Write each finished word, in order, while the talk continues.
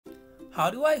How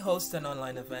do I host an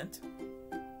online event?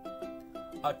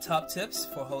 Our top tips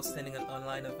for hosting an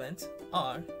online event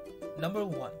are: number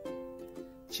 1,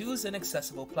 choose an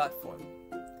accessible platform.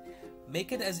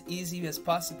 Make it as easy as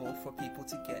possible for people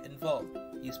to get involved.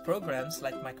 Use programs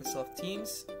like Microsoft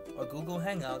Teams or Google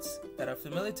Hangouts that are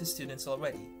familiar to students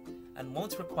already and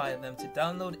won't require them to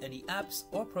download any apps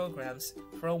or programs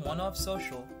for a one-off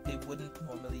social they wouldn't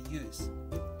normally use.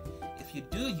 If you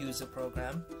do use a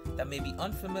program that may be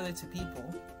unfamiliar to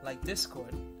people, like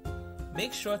Discord,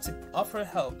 make sure to offer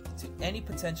help to any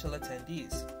potential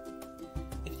attendees.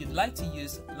 If you'd like to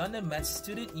use London Met's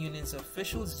Student Union's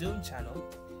official Zoom channel,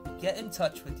 get in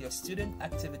touch with your Student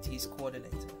Activities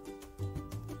Coordinator.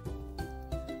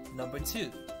 Number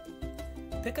 2,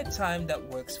 pick a time that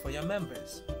works for your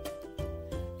members.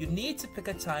 You need to pick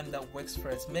a time that works for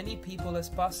as many people as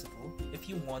possible if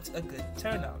you want a good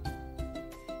turnout.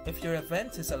 If your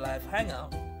event is a live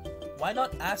hangout, why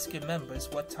not ask your members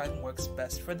what time works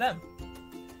best for them?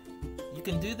 You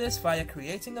can do this via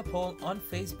creating a poll on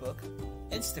Facebook,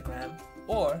 Instagram,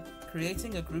 or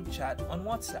creating a group chat on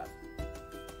WhatsApp.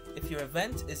 If your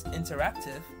event is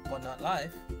interactive but not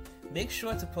live, make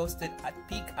sure to post it at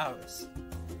peak hours.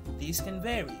 These can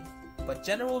vary, but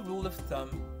general rule of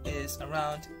thumb is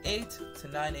around 8 to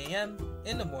 9 a.m.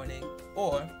 in the morning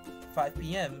or 5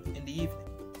 p.m. in the evening.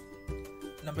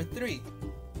 Number 3,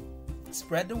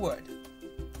 spread the word.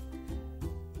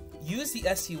 Use the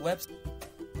SU website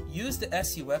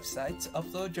to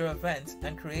upload your event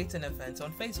and create an event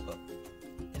on Facebook.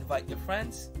 Invite your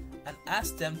friends and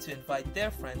ask them to invite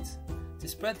their friends to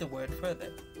spread the word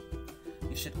further.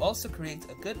 You should also create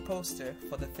a good poster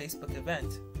for the Facebook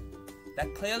event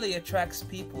that clearly attracts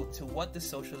people to what the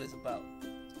social is about.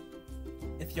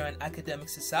 If you're an academic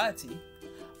society,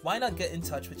 why not get in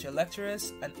touch with your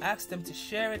lecturers and ask them to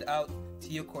share it out to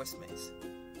your course mates?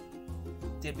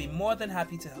 They'd be more than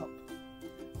happy to help.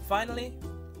 Finally,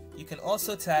 you can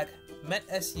also tag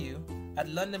MEtSU at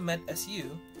London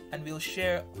MEtSU and we'll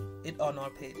share it on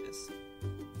our pages.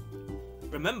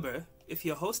 Remember, if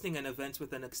you're hosting an event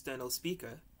with an external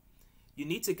speaker, you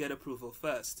need to get approval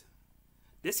first.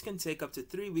 This can take up to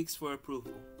 3 weeks for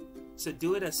approval, so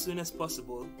do it as soon as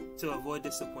possible to avoid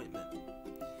disappointment.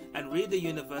 And read the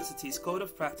university's Code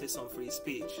of Practice on Free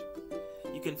Speech.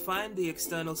 You can find the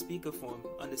external speaker form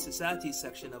on the Society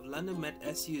section of London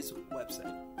MEtSU's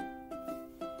website.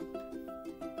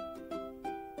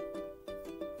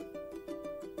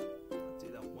 I'll do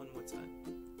that one more time.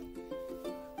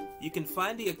 You can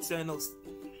find the external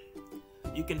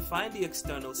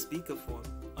speaker form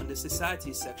on the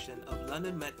Society section of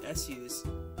London MEtSU's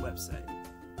website.